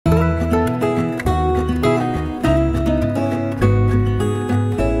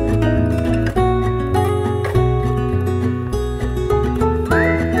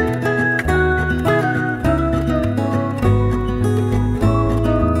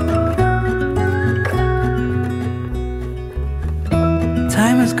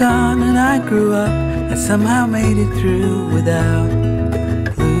gone and I grew up, I somehow made it through without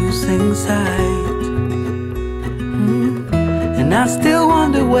losing sight. And I still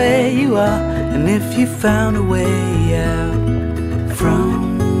wonder where you are, and if you found a way out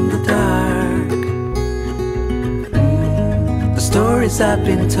from the dark. The stories I've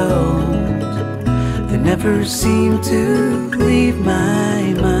been told, they never seem to leave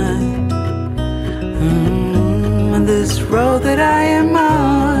my mind. On this road that I am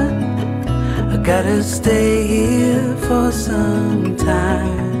on, I gotta stay here for some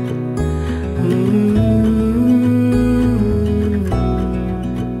time.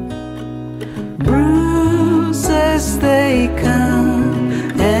 Bruises, they come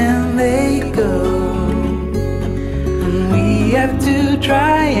and they go, and we have to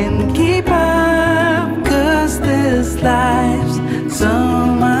try and keep up, 'cause this life's so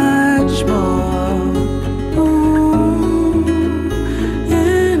much more.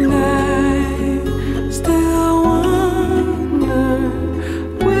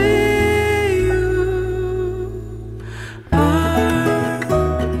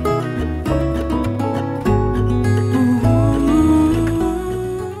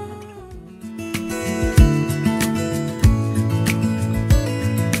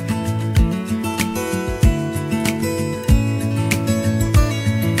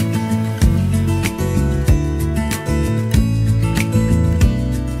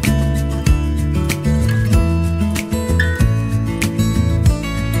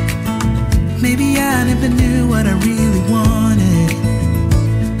 Maybe I never knew what I really wanted,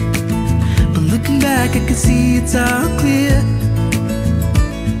 but looking back I can see it's all clear.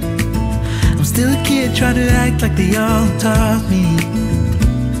 I'm still a kid trying to act like they all taught me,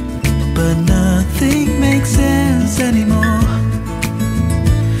 but nothing makes sense anymore.